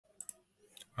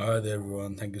Hi there,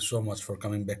 everyone. Thank you so much for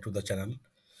coming back to the channel.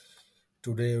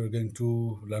 Today, we're going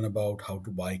to learn about how to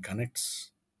buy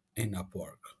connects in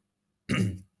Upwork.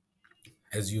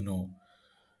 As you know,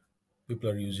 people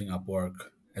are using Upwork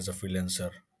as a freelancer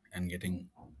and getting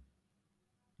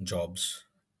jobs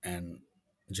and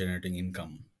generating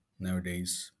income.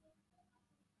 Nowadays,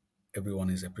 everyone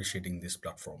is appreciating this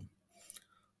platform.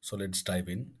 So, let's dive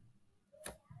in.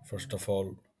 First of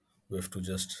all, we have to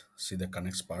just see the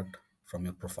connects part from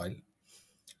your profile.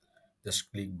 Just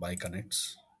click buy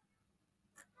connects.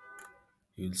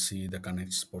 You'll see the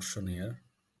connects portion here.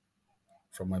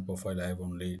 From my profile, I have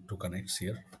only two connects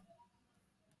here.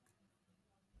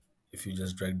 If you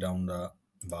just drag down the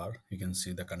bar, you can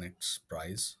see the connects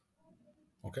price.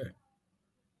 Okay,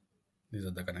 these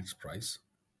are the connects price.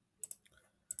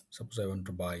 Suppose I want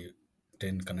to buy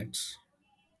 10 connects,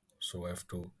 so I have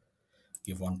to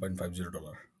give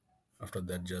 $1.50. After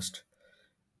that, just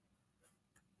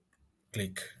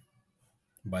click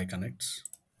buy connects.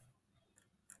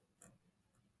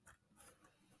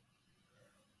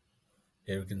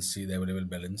 Here you can see the available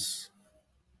balance.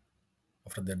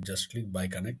 After that, just click buy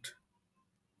connect.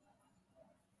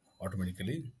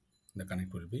 Automatically the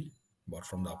connect will be bought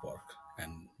from the Upwork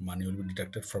and money will be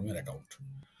deducted from your account.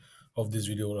 Hope this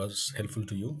video was helpful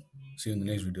to you. See you in the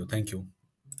next video. Thank you.